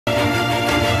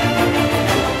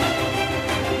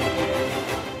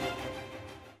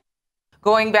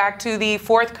Going back to the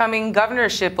forthcoming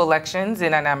governorship elections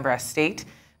in Anambra State,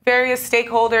 various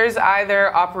stakeholders,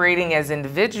 either operating as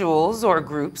individuals or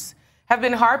groups, have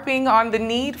been harping on the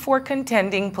need for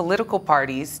contending political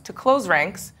parties to close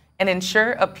ranks and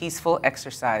ensure a peaceful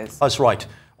exercise. That's right.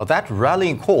 That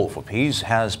rallying call for peace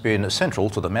has been central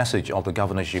to the message of the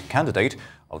governorship candidate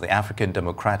of the African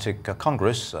Democratic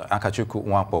Congress, Akachukwu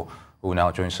Nwankpo, who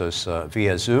now joins us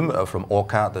via Zoom from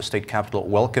Awka, the state capital.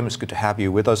 Welcome. It's good to have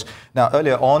you with us. Now,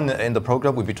 earlier on in the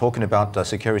program, we'll be talking about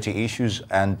security issues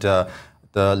and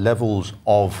the levels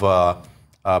of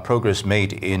progress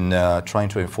made in trying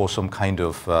to enforce some kind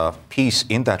of peace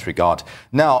in that regard.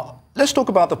 Now, let's talk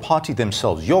about the party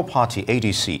themselves. Your party,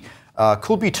 ADC,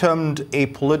 could be termed a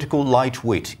political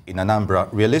lightweight in Anambra,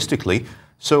 realistically.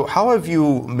 So how have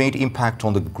you made impact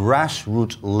on the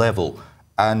grassroots level?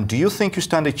 And do you think you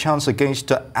stand a chance against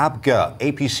ABGA,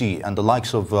 APC, and the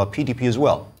likes of PDP as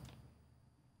well?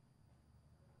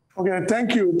 Okay,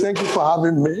 thank you. Thank you for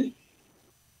having me.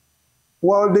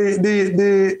 Well,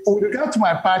 with regard to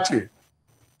my party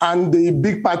and the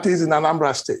big parties in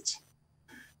Anambra State,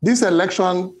 this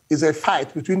election is a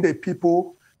fight between the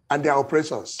people and their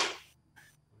oppressors.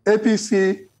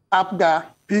 APC, ABGA,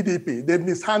 PDP, they've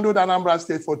mishandled Anambra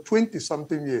State for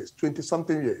 20-something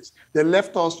years. They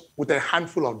left us with a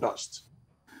handful of dust.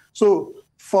 So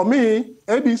for me,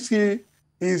 ADC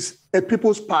is a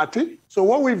people's party. So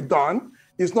what we've done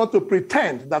is not to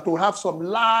pretend that we have some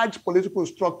large political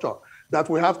structure that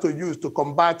we have to use to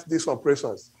combat these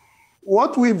oppressors.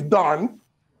 What we've done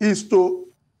is to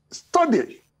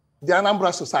study the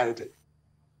Anambra society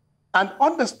and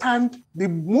understand the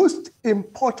most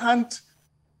important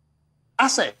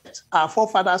asset our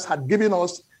forefathers had given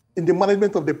us in the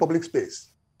management of the public space,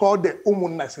 called the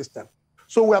Umunna system.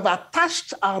 So we have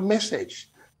attached our message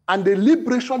and the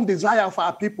liberation desire of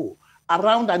our people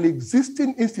around an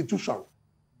existing institution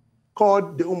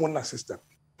called the Umunna system.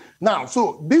 Now,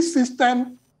 so this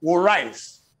system will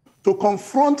rise to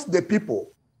confront the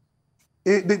people,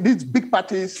 these big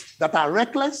parties that are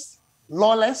reckless,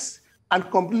 lawless, and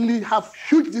completely have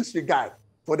huge disregard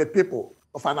for the people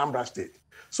of Anambra State.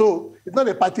 So it's not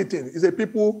a party thing, it's a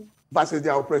people versus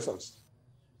their oppressors.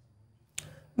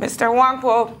 Mr.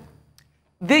 Nwankpo,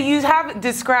 you have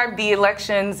described the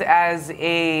elections as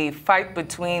a fight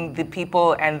between the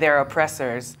people and their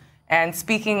oppressors. And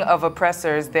speaking of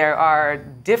oppressors, there are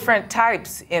different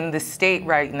types in the state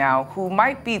right now who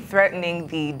might be threatening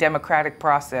the democratic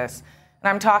process. And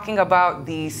I'm talking about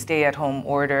the stay-at-home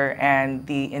order and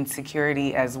the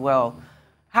insecurity as well.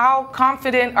 How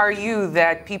confident are you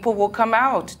that people will come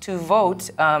out to vote,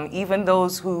 even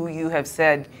those who you have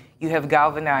said you have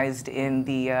galvanized in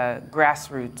the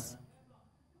grassroots?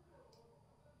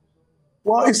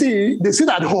 Well, you see, the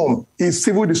sit-at-home is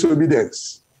civil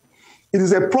disobedience. It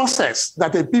is a process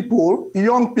that the people,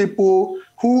 young people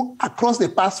who across the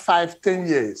past 5-10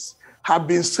 years have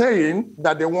been saying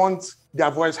that they want their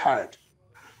voice heard.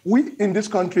 We in this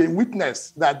country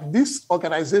witnessed that this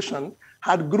organization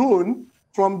had grown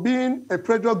from being a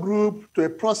pressure group to a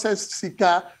process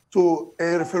seeker to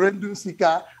a referendum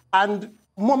seeker, and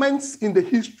moments in the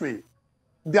history,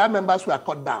 their members were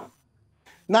cut down.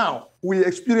 Now, we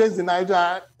experienced the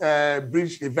Niger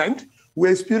Bridge event.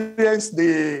 We experienced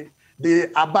the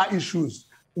Aba issues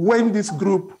when this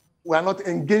group were not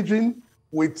engaging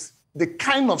with the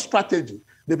kind of strategy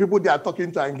the people they are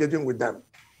talking to are engaging with them.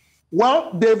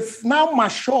 Well, they've now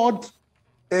matured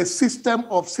a system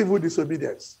of civil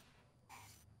disobedience.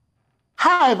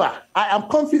 However, I am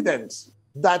confident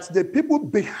that the people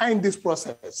behind this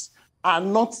process are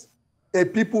not a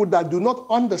people that do not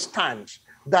understand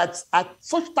that at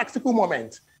such tactical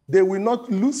moments, they will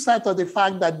not lose sight of the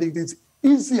fact that it is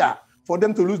easier for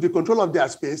them to lose the control of their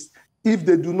space if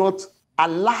they do not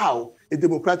allow a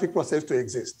democratic process to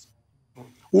exist.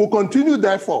 We'll continue,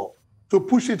 therefore, to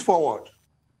push it forward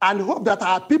and hope that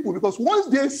our people, because once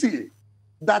they see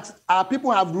that our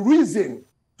people have risen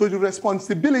to the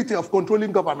responsibility of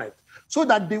controlling government, so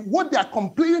that what they are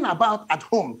complaining about at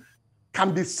home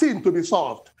can be seen to be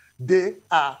solved, they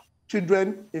are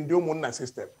children in the Umunna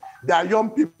system. They are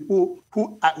young people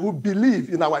who believe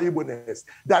in our Igbo-ness.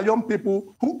 They are young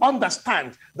people who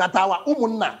understand that our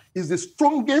Umunna is the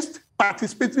strongest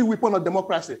participatory weapon of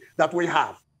democracy that we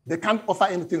have. They can't offer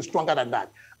anything stronger than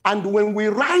that. And when we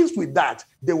rise with that,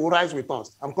 they will rise with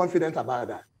us. I'm confident about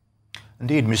that.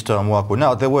 Indeed, Mr. Nwankpo.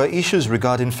 Now, there were issues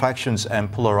regarding factions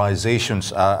and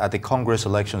polarizations at the Congress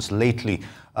elections lately,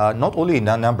 not only in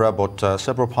Anambra, but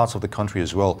several parts of the country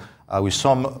as well, with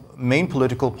some main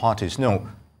political parties. Now,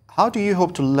 how do you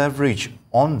hope to leverage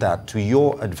on that to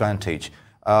your advantage?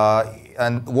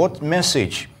 And what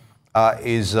message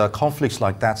is conflicts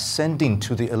like that sending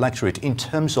to the electorate in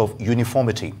terms of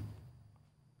uniformity?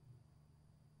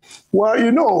 Well,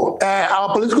 you know,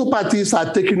 our political parties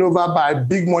are taken over by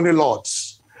big money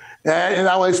lords. In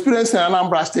our experience in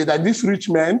Anambra State, that these rich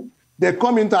men, they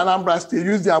come into Anambra State,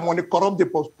 use their money, corrupt the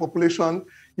population,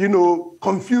 you know,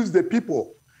 confuse the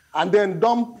people, and then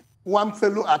dump one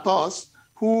fellow at us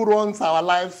who runs our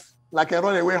life like a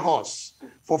runaway horse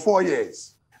for 4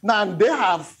 years. Now, they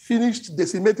have finished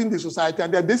decimating the society,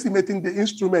 and they're decimating the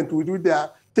instrument with which they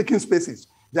are taking spaces.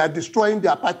 They are destroying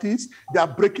their parties, they are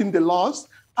breaking the laws.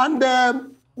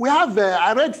 And we have,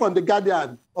 I read from The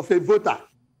Guardian of a voter,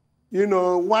 you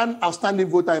know, one outstanding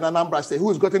voter in Anambra State who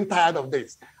has gotten tired of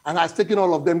this and has taken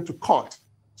all of them to court.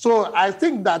 So I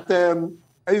think that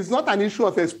it's not an issue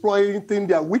of exploiting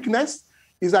their weakness,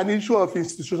 it's an issue of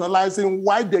institutionalizing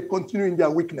why they continue in their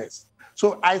weakness.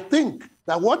 So I think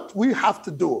that what we have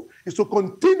to do is to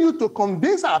continue to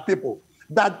convince our people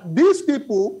that these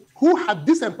people who have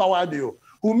disempowered you,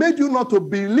 who made you not to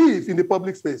believe in the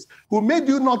public space, who made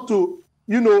you not to,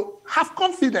 you know, have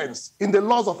confidence in the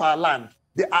laws of our land,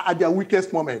 they are at their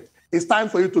weakest moment. It's time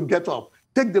for you to get up,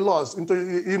 take the laws into,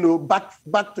 you know,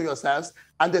 back to yourselves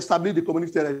and establish the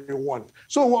community that you want.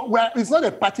 So it's not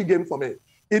a party game for me.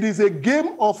 It is a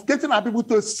game of getting our people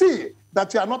to see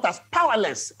that you are not as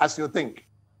powerless as you think.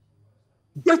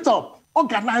 Get up,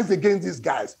 organize against these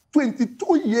guys.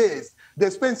 22 years, they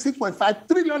spent 6.5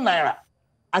 trillion naira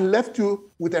and left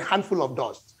you with a handful of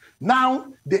dust. Now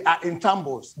they are in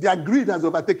shambles. Their greed has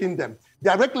overtaken them.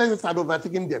 Their recklessness has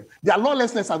overtaken them. Their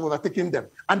lawlessness has overtaken them.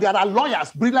 And there are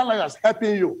lawyers, brilliant lawyers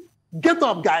helping you. Get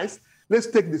up, guys. Let's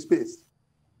take the space.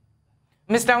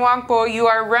 Mr. Nwankpo, you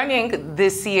are running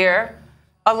this year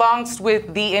alongst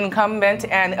with the incumbent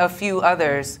and a few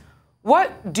others.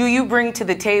 What do you bring to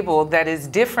the table that is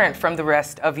different from the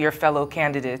rest of your fellow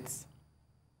candidates?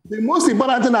 The most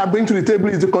important thing I bring to the table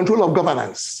is the control of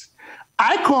governance.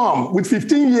 I come with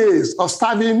 15 years of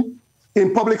serving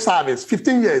in public service,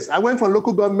 15 years. I went from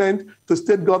local government to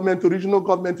state government to regional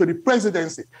government to the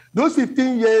presidency. Those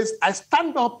 15 years, I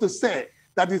stand up to say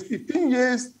that it's 15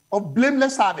 years of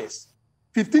blameless service,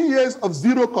 15 years of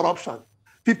zero corruption,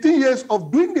 15 years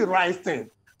of doing the right thing,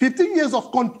 15 years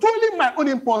of controlling my own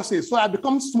impulses so I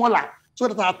become smaller so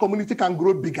that our community can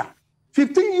grow bigger.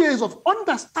 15 years of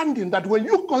understanding that when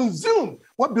you consume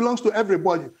what belongs to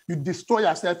everybody, you destroy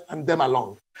yourself and them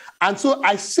along. And so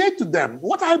I say to them,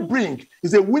 what I bring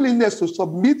is a willingness to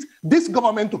submit this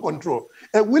government to control,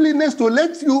 a willingness to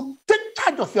let you take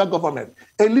charge of your government,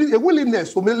 a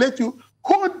willingness to let you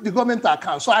hold the government to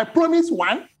account. So I promise,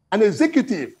 one, an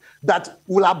executive that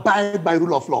will abide by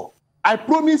rule of law. I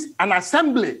promise an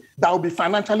assembly that will be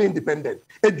financially independent,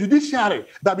 a judiciary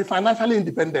that will be financially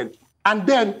independent, and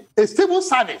then a civil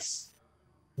service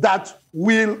that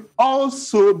will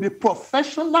also be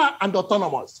professional and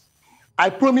autonomous. I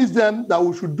promise them that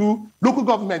we should do local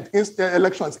government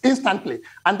elections instantly,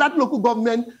 and that local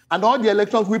government and all the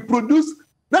elections will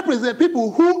represent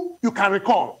people who you can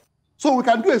recall. So we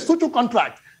can do a social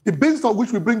contract, the basis of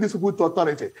which we bring these people to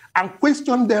authority and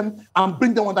question them and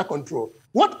bring them under control.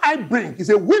 What I bring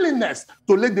is a willingness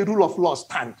to let the rule of law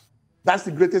stand. That's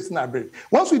the greatest thing I bring.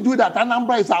 Once we do that,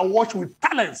 Anambra is awash with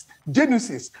talents,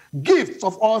 geniuses, gifts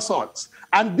of all sorts.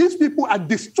 And these people are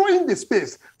destroying the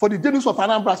space for the genius of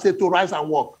Anambra State to rise and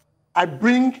work. I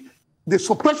bring the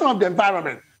suppression of the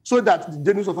environment so that the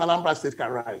genius of Anambra State can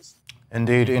rise.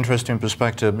 Indeed, interesting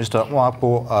perspective. Mr.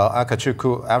 Nwankpo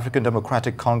Akachukwu, African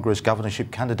Democratic Congress governorship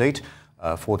candidate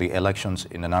for the elections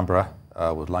in Anambra.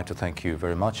 Would like to thank you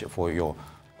very much for your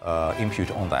input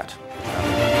on that.